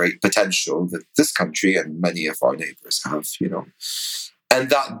know the great potential that this country and many of our neighbors have, And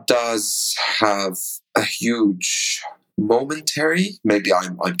that does have a huge momentary, maybe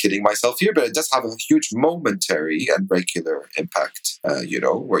I'm kidding myself here, but it does have a huge momentary and regular impact,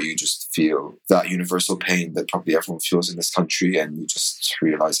 where you just feel that universal pain that probably everyone feels in this country, and you just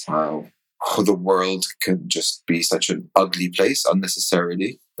realize how the world can just be such an ugly place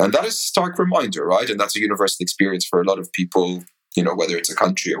unnecessarily. And that is a stark reminder, right? And that's a universal experience for a lot of people, whether it's a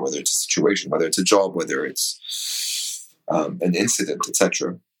country or whether it's a situation, whether it's a job, whether it's an incident,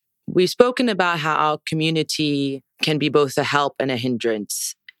 etc. We've spoken about how our community can be both a help and a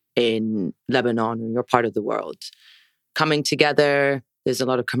hindrance in Lebanon, in your part of the world. Coming together, there's a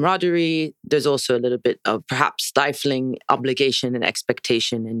lot of camaraderie. There's also a little bit of perhaps stifling obligation and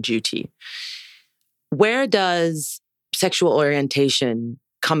expectation and duty. Where does sexual orientation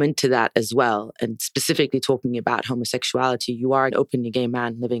come into that as well? And specifically talking about homosexuality, you are an openly gay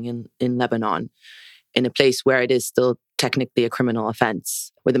man living in Lebanon, in a place where it is still technically a criminal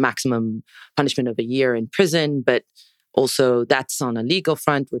offense with a maximum punishment of a year in prison. But also that's on a legal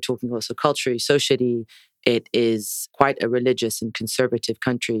front. We're talking also culturally, socially. It is quite a religious and conservative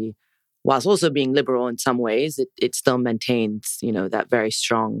country. Whilst also being liberal in some ways, it still maintains, that very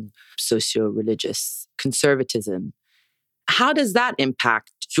strong socio-religious conservatism. How does that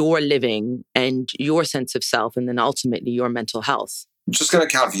impact your living and your sense of self, and then ultimately your mental health? I'm just going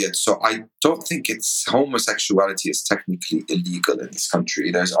to caveat. So I don't think homosexuality is technically illegal in this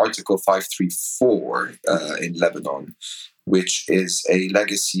country. There's Article 534 in Lebanon, which is a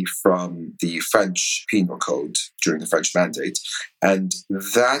legacy from the French Penal Code during the French Mandate. And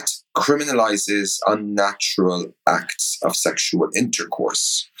that criminalizes unnatural acts of sexual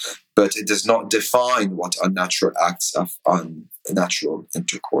intercourse. But it does not define what unnatural acts of unnatural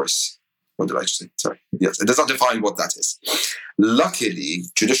intercourse. What did I just say? Sorry. Yes, it does not define what that is. Luckily,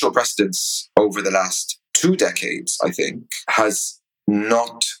 judicial precedence over the last 2 decades, I think, has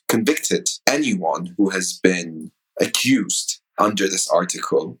not convicted anyone who has been accused under this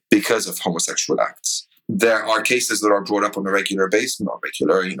article because of homosexual acts. There are cases that are brought up on a regular basis, not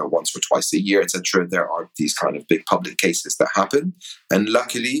regular, once or twice a year, etc. There are these kind of big public cases that happen. And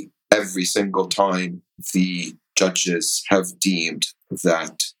luckily, every single time the judges have deemed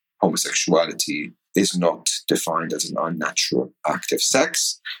that homosexuality is not defined as an unnatural act of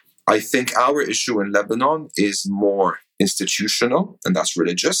sex. I think our issue in Lebanon is more institutional, and that's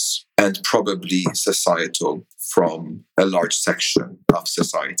religious, and probably societal from a large section of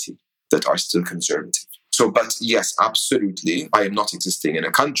society that are still conservative. So, but yes, absolutely, I am not existing in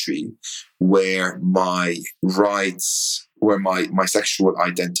a country where my rights, where my sexual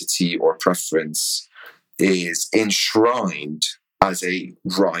identity or preference is enshrined as a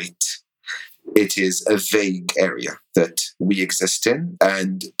right. It is a vague area that we exist in,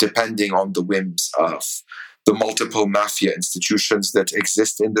 and depending on the whims of the multiple mafia institutions that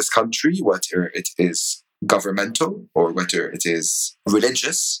exist in this country, whether it is governmental or whether it is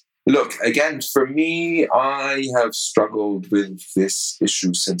religious. Look, again, for me, I have struggled with this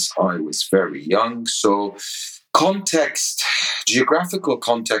issue since I was very young. So geographical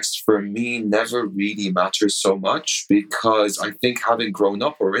context for me never really matters so much, because I think having grown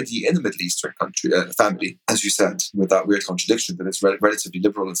up already in a Middle Eastern country, family, as you said, with that weird contradiction that it's relatively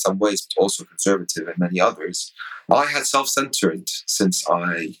liberal in some ways, but also conservative in many others, I had self-centered since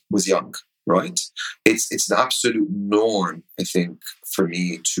I was young, right? It's an absolute norm, I think, for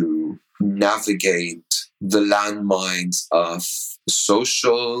me to navigate the landmines of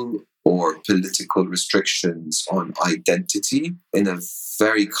social or political restrictions on identity in a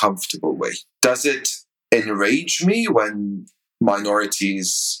very comfortable way. Does it enrage me when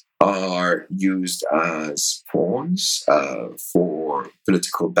minorities are used as pawns for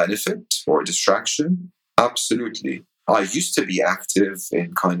political benefit or distraction? Absolutely. I used to be active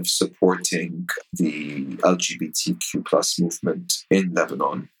in kind of supporting the LGBTQ plus movement in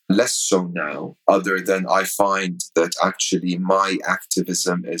Lebanon. less so now, other than I find that actually my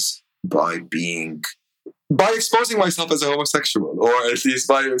activism is by exposing myself as a homosexual, or at least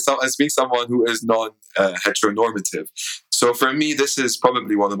as being someone who is non-heteronormative. So for me, this is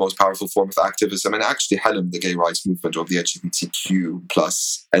probably one of the most powerful forms of activism. And actually, Helm, the gay rights movement of the LGBTQ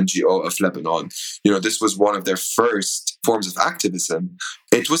plus NGO of Lebanon, this was one of their first forms of activism.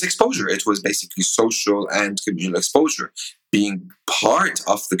 It was exposure. It was basically social and communal exposure, being part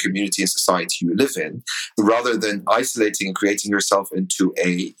of the community and society you live in, rather than isolating and creating yourself into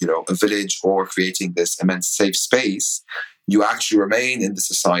a village or creating this immense safe space. You actually remain in the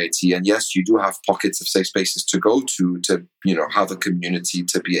society, and yes, you do have pockets of safe spaces to go to have a community,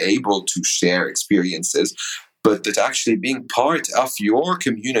 to be able to share experiences, but that actually being part of your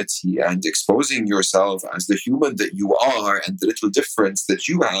community and exposing yourself as the human that you are and the little difference that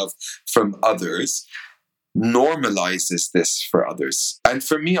you have from others normalizes this for others. And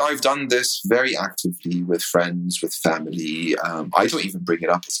for me, I've done this very actively with friends, with family. I don't even bring it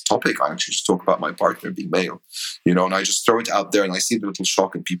up as a topic. I actually just talk about my partner being male, and I just throw it out there and I see the little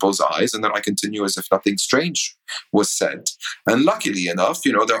shock in people's eyes, and then I continue as if nothing strange was said. And luckily enough,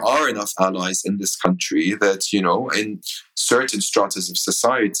 there are enough allies in this country that, in certain stratas of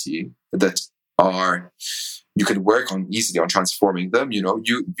society that you can work on easily on transforming them.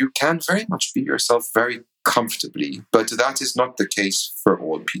 You can very much be yourself very comfortably, but that is not the case for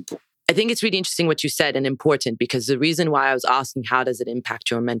all people. I think it's really interesting what you said, and important, because the reason why I was asking how does it impact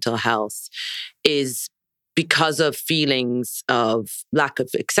your mental health is because of feelings of lack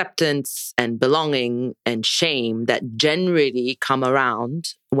of acceptance and belonging and shame that generally come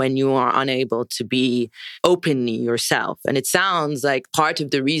around when you are unable to be openly yourself. And it sounds like part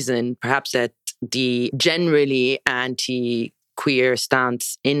of the reason perhaps that the generally anti-queer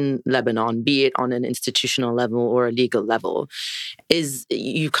stance in Lebanon, be it on an institutional level or a legal level, is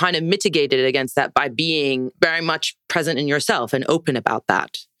you kind of mitigated against that by being very much present in yourself and open about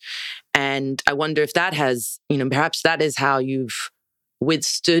that. And I wonder if that has, perhaps that is how you've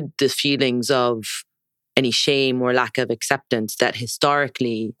withstood the feelings of any shame or lack of acceptance that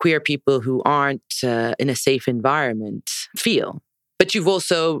historically queer people who aren't in a safe environment feel. But you've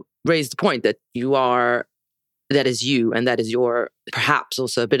also raised the point that that is you, and that is your, perhaps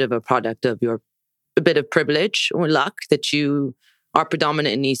also a bit of a product of a bit of privilege or luck that you are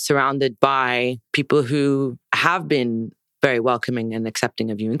predominantly surrounded by people who have been very welcoming and accepting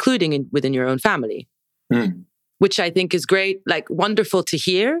of you, including within your own family, which I think is great, wonderful to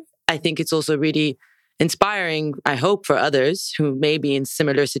hear. I think it's also really inspiring, I hope, for others who may be in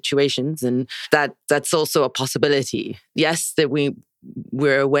similar situations, and that's also a possibility. Yes, that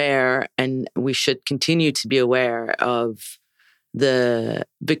we're aware, and we should continue to be aware of the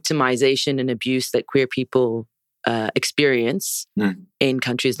victimization and abuse that queer people experience in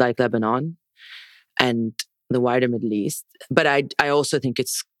countries like Lebanon and the wider Middle East. But I also think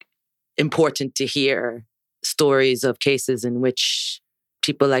it's important to hear stories of cases in which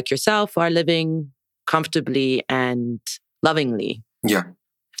people like yourself are living comfortably and lovingly. Yeah.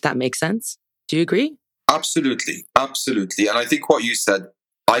 If that makes sense. Do you agree? Absolutely. Absolutely. And I think what you said,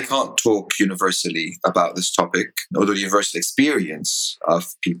 I can't talk universally about this topic, or the universal experience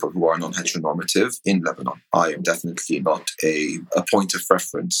of people who are non-heteronormative in Lebanon. I am definitely not a point of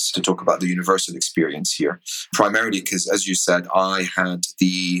reference to talk about the universal experience here, primarily because, as you said, I had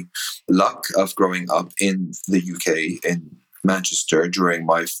the luck of growing up in the UK, in Manchester, during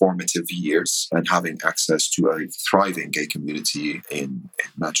my formative years, and having access to a thriving gay community in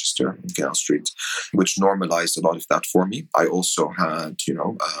Manchester, in Canal Street, which normalized a lot of that for me. I also had,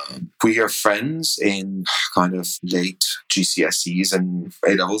 queer friends in kind of late GCSEs and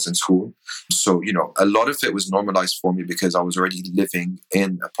A-levels in school. So, a lot of it was normalized for me because I was already living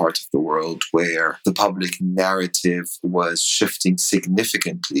in a part of the world where the public narrative was shifting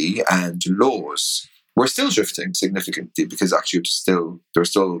significantly, and laws were still shifting significantly, because actually there were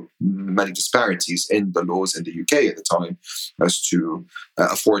still many disparities in the laws in the UK at the time as to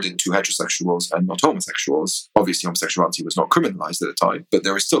afforded to heterosexuals and not homosexuals. Obviously, homosexuality was not criminalized at the time, but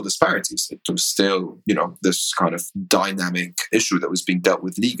there were still disparities. It was still, this kind of dynamic issue that was being dealt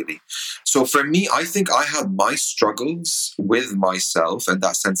with legally. So for me, I think I had my struggles with myself and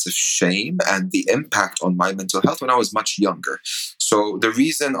that sense of shame and the impact on my mental health when I was much younger. So the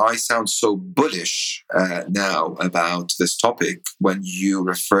reason I sound so bullish now about this topic when you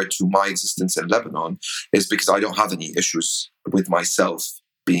refer to my existence in Lebanon is because I don't have any issues with myself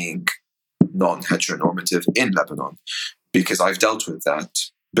being non-heteronormative in Lebanon, because I've dealt with that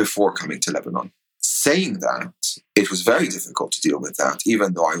before coming to Lebanon. Saying that, it was very difficult to deal with that,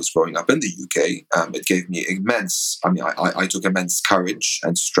 even though I was growing up in the UK. It gave me I took immense courage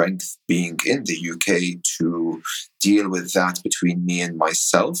and strength being in the UK to deal with that between me and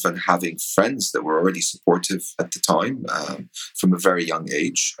myself, and having friends that were already supportive at the time, from a very young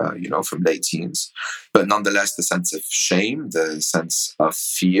age, from late teens. But nonetheless, the sense of shame, the sense of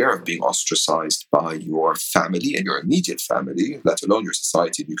fear of being ostracized by your family and your immediate family, let alone your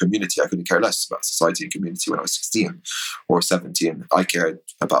society and your community. I couldn't care less about society and community when I was 16 or 17. I cared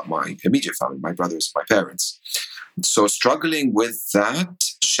about my immediate family, my brothers, my parents. So struggling with that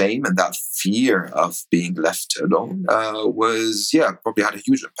shame and that fear of being left alone probably had a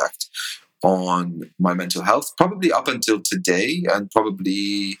huge impact on my mental health, probably up until today, and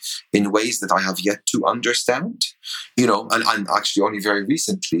probably in ways that I have yet to understand. And actually only very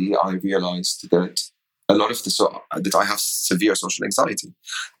recently I realized that that I have severe social anxiety.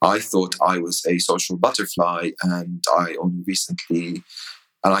 I thought I was a social butterfly, and I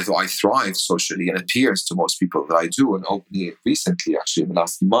thought I thrived socially, and it appears to most people that I do. And only recently, actually in the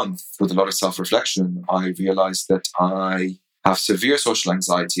last month, with a lot of self-reflection, I realized that I have severe social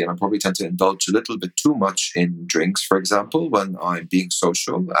anxiety, and I probably tend to indulge a little bit too much in drinks, for example, when I'm being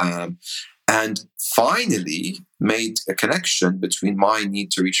social. And finally made a connection between my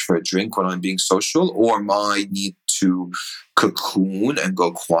need to reach for a drink when I'm being social, or my need to cocoon and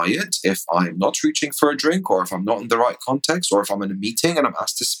go quiet if I'm not reaching for a drink, or if I'm not in the right context, or if I'm in a meeting and I'm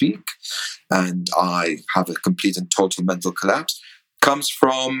asked to speak and I have a complete and total mental collapse, comes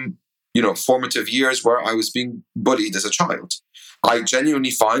from formative years where I was being bullied as a child. I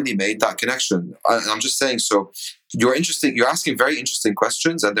genuinely finally made that connection. And I'm just saying, so you're asking very interesting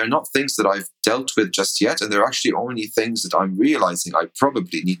questions, and they're not things that I've dealt with just yet. And they're actually only things that I'm realizing I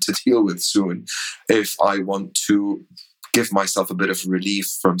probably need to deal with soon if I want to give myself a bit of relief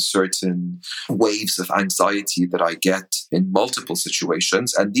from certain waves of anxiety that I get in multiple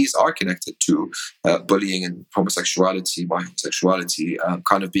situations. And these are connected to bullying and homosexuality, my sexuality,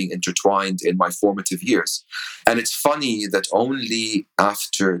 kind of being intertwined in my formative years. And it's funny that only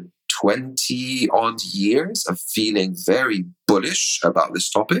after 20 odd years of feeling very bullish about this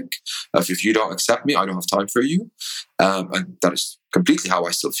topic, of if you don't accept me, I don't have time for you. And that is completely how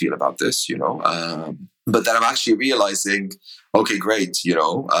I still feel about this, but then I'm actually realizing, okay, great,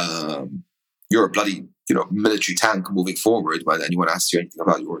 you're a bloody, military tank moving forward. When anyone asks you anything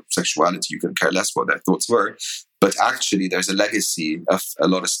about your sexuality, you can care less what their thoughts were. But actually, there's a legacy of a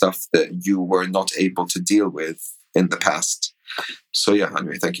lot of stuff that you were not able to deal with in the past. So yeah,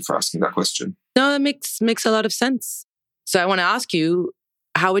 anyway, thank you for asking that question. No, that makes a lot of sense. So I want to ask you,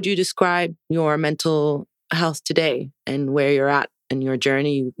 how would you describe your mental health today and where you're at in your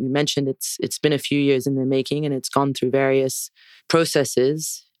journey? You mentioned it's been a few years in the making, and it's gone through various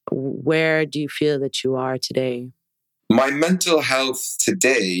processes. Where do you feel that you are today? My mental health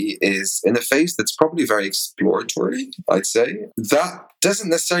today is in a phase that's probably very exploratory, I'd say. That doesn't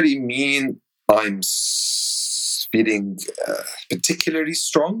necessarily mean I'm feeling particularly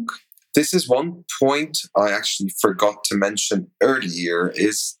strong. This is one point I actually forgot to mention earlier,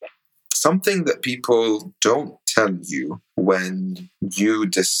 is something that people don't tell you when you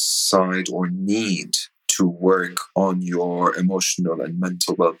decide or need to work on your emotional and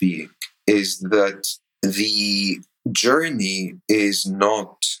mental well-being, is that the journey is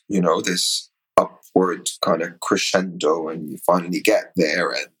not, this upward kind of crescendo and you finally get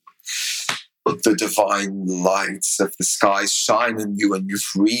there and the divine lights of the skies shine on you and you've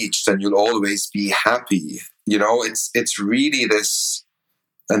reached and you'll always be happy. It's really this,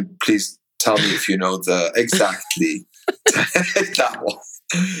 and please tell me if you know exactly that one.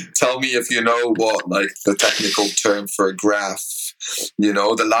 Tell me if you know what, the technical term for a graph, the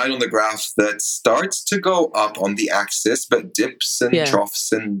line on the graph that starts to go up on the axis, but dips and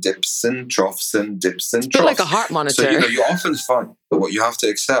troughs and dips and troughs and dips and troughs. It's like a heart monitor. So, you often find, but what you have to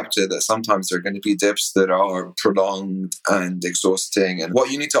accept is that sometimes there are going to be dips that are prolonged and exhausting. And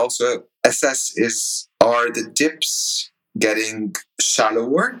what you need to also assess is, are the dips getting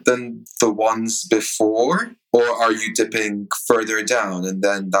shallower than the ones before, or are you dipping further down? And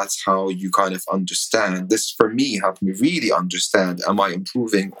then that's how you kind of understand. This, for me, helped me really understand, am I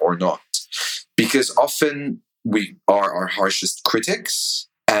improving or not? Because often we are our harshest critics,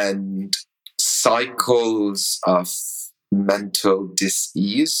 and cycles of mental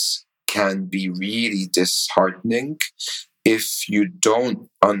dis-ease can be really disheartening if you don't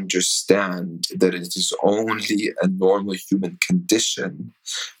understand that it is only a normal human condition,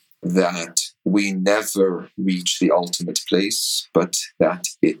 that we never reach the ultimate place, but that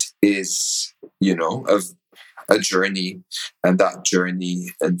it is, a journey, and that journey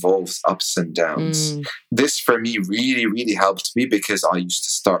involves ups and downs. This for me really, really helped me, because I used to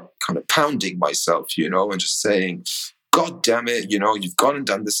start kind of pounding myself, and just saying, God damn it, you've gone and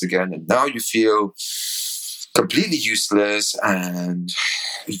done this again, and now you feel completely useless and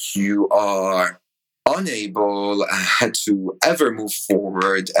you are unable to ever move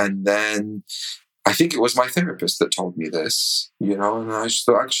forward. And then I think it was my therapist that told me this, and I just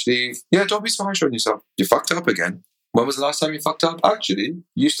thought, actually, don't be so harsh on yourself. You fucked up again. When was the last time you fucked up? Actually, you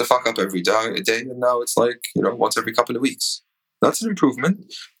used to fuck up every day, and now it's like, once every couple of weeks. That's an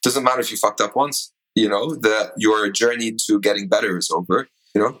improvement. Doesn't matter if you fucked up once, that your journey to getting better is over.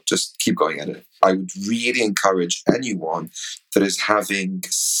 Just keep going at it. I would really encourage anyone that is having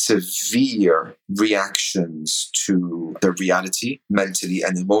severe reactions to their reality, mentally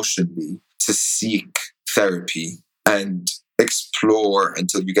and emotionally, to seek therapy and explore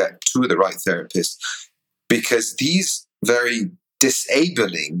until you get to the right therapist. Because these very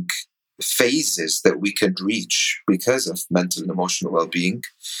disabling phases that we can reach because of mental and emotional well-being,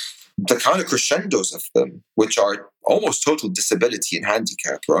 the kind of crescendos of them, which are almost total disability and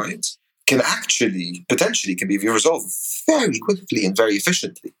handicap, right, can actually, potentially, can be resolved very quickly and very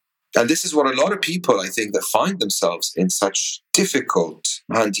efficiently. And this is what a lot of people, I think, that find themselves in such difficult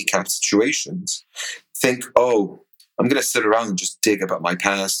handicapped situations think, oh, I'm going to sit around and just dig about my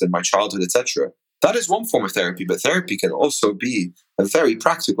past and my childhood, etc. That is one form of therapy, but therapy can also be a very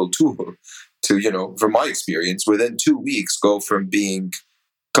practical tool to, from my experience, within 2 weeks, go from being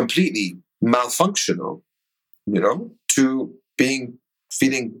completely malfunctional, to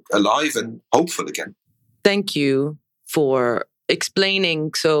feeling alive and hopeful again. Thank you for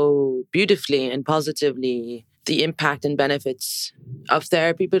explaining so beautifully and positively the impact and benefits of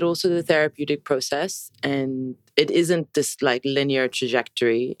therapy, but also the therapeutic process. And it isn't this like linear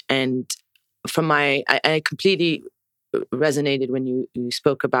trajectory. And I completely resonated when you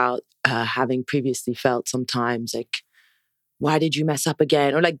spoke about having previously felt sometimes like, why did you mess up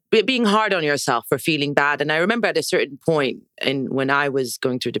again? Or like being hard on yourself for feeling bad. And I remember at a certain point when I was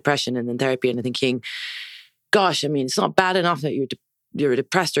going through depression and then therapy and thinking, gosh, I mean, it's not bad enough that you're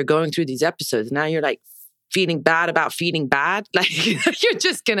depressed or going through these episodes. Now you're like feeling bad about feeling bad. Like you're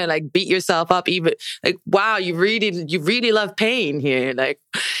just gonna like beat yourself up even like, wow, you really love pain here. Like,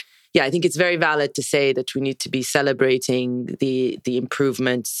 yeah, I think it's very valid to say that we need to be celebrating the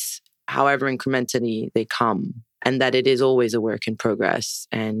improvements, however incrementally they come. And that it is always a work in progress.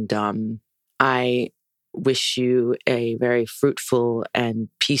 And I wish you a very fruitful and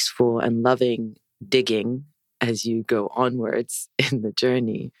peaceful and loving digging as you go onwards in the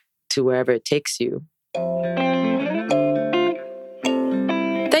journey to wherever it takes you.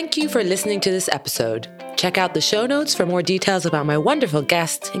 Thank you for listening to this episode. Check out the show notes for more details about my wonderful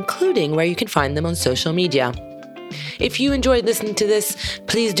guests, including where you can find them on social media. If you enjoyed listening to this,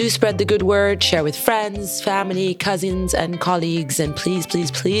 please do spread the good word, share with friends, family, cousins, and colleagues, and please,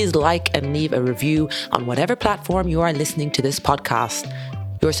 please, please like and leave a review on whatever platform you are listening to this podcast.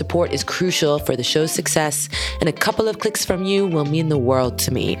 Your support is crucial for the show's success, and a couple of clicks from you will mean the world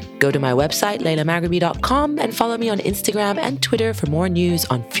to me. Go to my website, leilamaghraby.com, and follow me on Instagram and Twitter for more news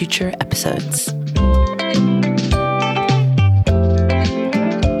on future episodes.